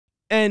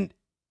And,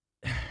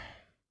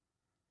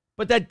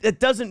 but that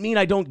doesn't mean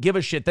I don't give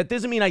a shit. That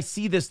doesn't mean I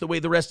see this the way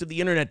the rest of the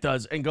internet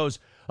does and goes,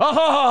 ha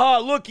ha ha ha,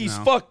 look, he's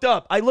fucked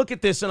up. I look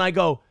at this and I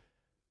go,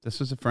 this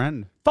was a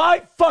friend.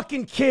 5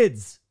 fucking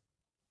kids.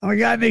 Oh my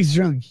God, makes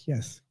drunk.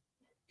 Yes.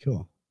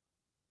 Cool.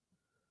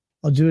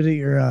 I'll do it at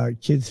your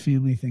kids'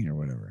 family thing or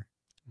whatever.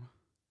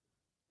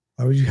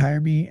 Why would you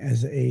hire me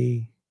as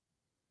a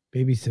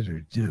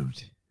babysitter?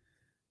 Don't.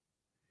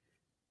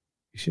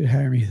 You should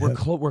hire me.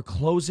 We're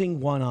closing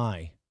one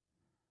eye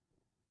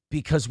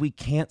because we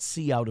can't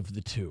see out of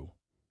the two.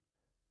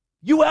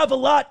 You have a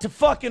lot to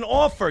fucking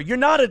offer. You're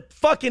not a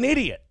fucking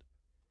idiot.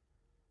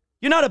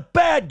 You're not a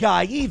bad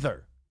guy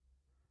either.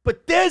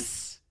 But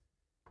this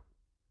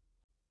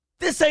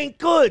ain't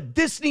good.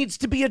 This needs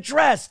to be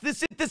addressed.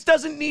 This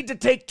doesn't need to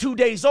take 2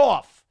 days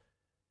off.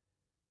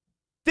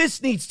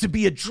 This needs to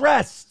be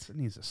addressed. It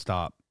needs to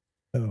stop.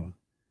 Oh,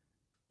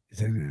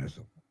 it's an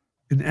asshole.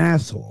 An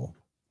asshole.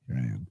 Here I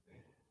am.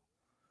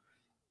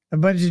 A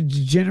bunch of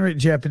degenerate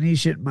Japanese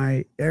shit in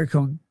my air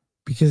cone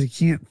because it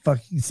can't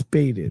fucking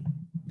spade it.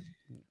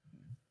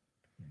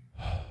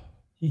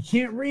 You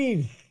can't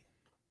read.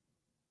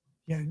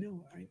 Yeah, I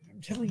know.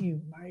 I'm telling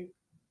you, my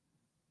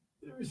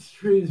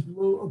rate is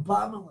below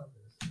Obama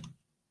levels.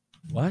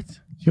 What? Do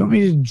you want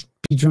me to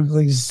be drunk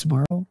like this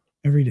tomorrow?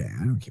 Every day.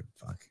 I don't give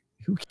a fuck.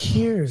 Who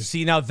cares?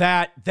 See, now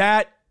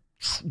that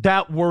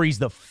worries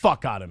the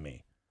fuck out of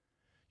me.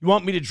 You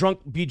want me to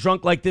be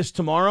drunk like this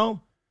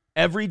tomorrow?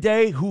 Every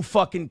day? Who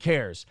fucking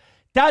cares?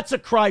 That's a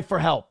cry for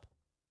help.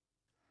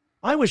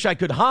 I wish I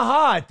could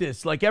ha-ha at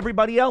this like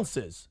everybody else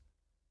is.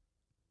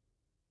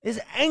 This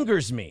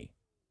angers me.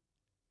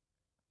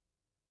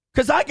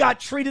 Because I got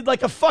treated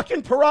like a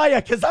fucking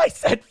pariah because I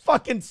said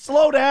fucking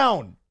slow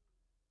down.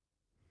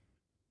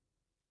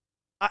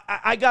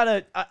 I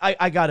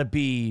gotta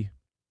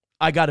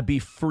be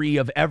free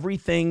of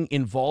everything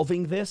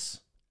involving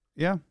this.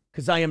 Yeah.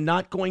 Because I am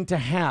not going to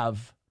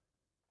have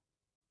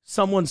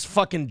someone's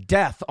fucking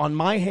death on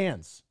my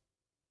hands.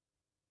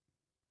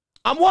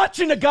 I'm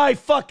watching a guy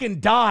fucking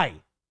die.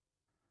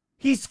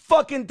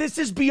 This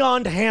is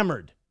beyond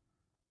hammered.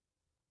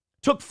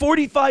 Took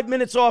 45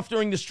 minutes off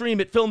during the stream.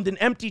 It filmed an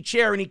empty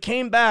chair and he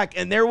came back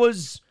and there were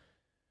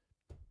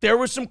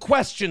some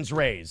questions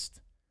raised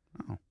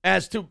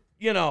as to,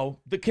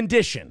 the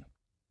condition.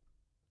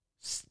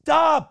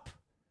 Stop.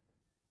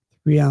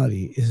 The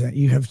reality is that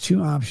you have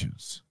 2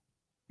 options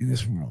in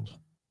this world.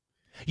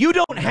 You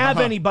don't have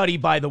anybody,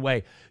 by the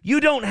way.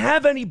 You don't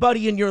have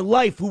anybody in your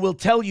life who will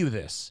tell you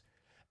this.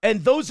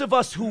 And those of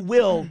us who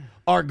will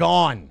are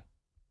gone.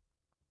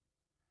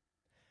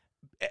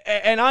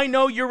 And I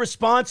know your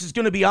response is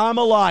going to be, I'm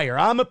a liar.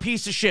 I'm a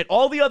piece of shit.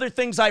 All the other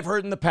things I've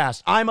heard in the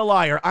past. I'm a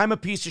liar. I'm a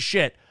piece of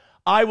shit.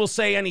 I will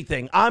say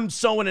anything. I'm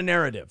sowing a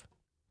narrative.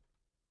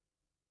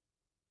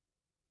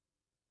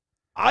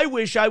 I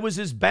wish I was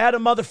as bad a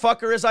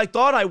motherfucker as I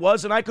thought I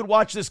was, and I could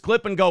watch this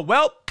clip and go,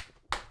 well,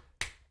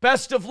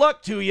 best of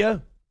luck to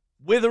you,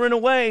 withering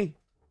away.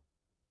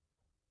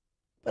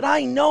 But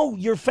I know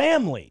your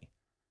family.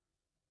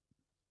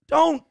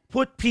 Don't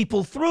put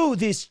people through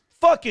this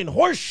fucking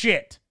horse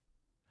shit.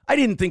 I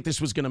didn't think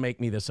this was going to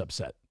make me this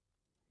upset.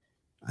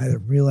 Either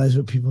realize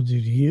what people do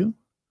to you,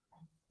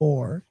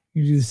 or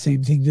you do the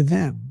same thing to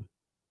them.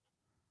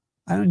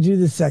 I don't do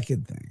the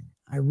second thing.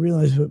 I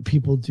realize what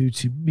people do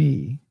to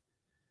me.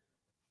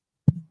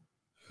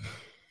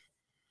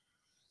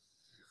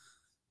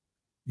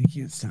 You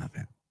can't stop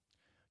it.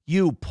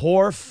 You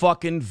poor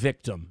fucking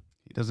victim.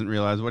 He doesn't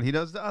realize what he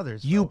does to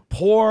others. You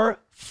poor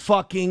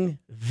fucking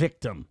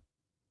victim.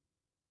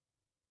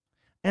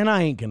 And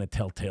I ain't going to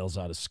tell tales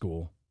out of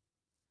school.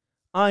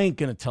 I ain't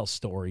going to tell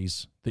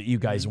stories that you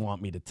guys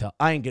want me to tell.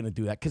 I ain't going to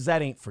do that because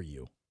that ain't for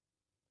you.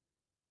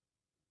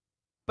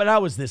 But I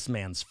was this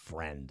man's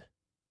friend.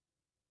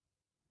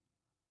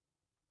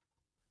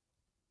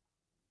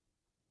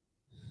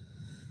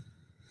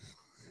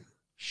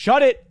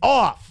 Shut it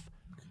off.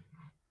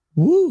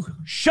 Woo.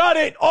 Shut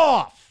it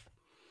off.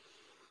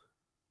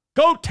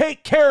 Go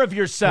take care of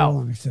yourself.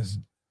 Hold on, it says,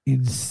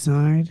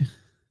 inside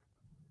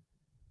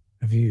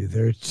of you,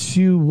 there are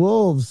 2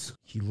 wolves.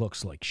 He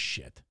looks like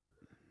shit.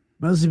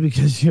 Mostly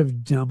because you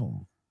have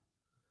double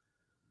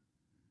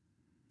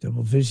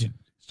vision.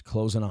 Just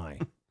close an eye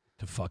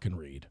to fucking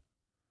read.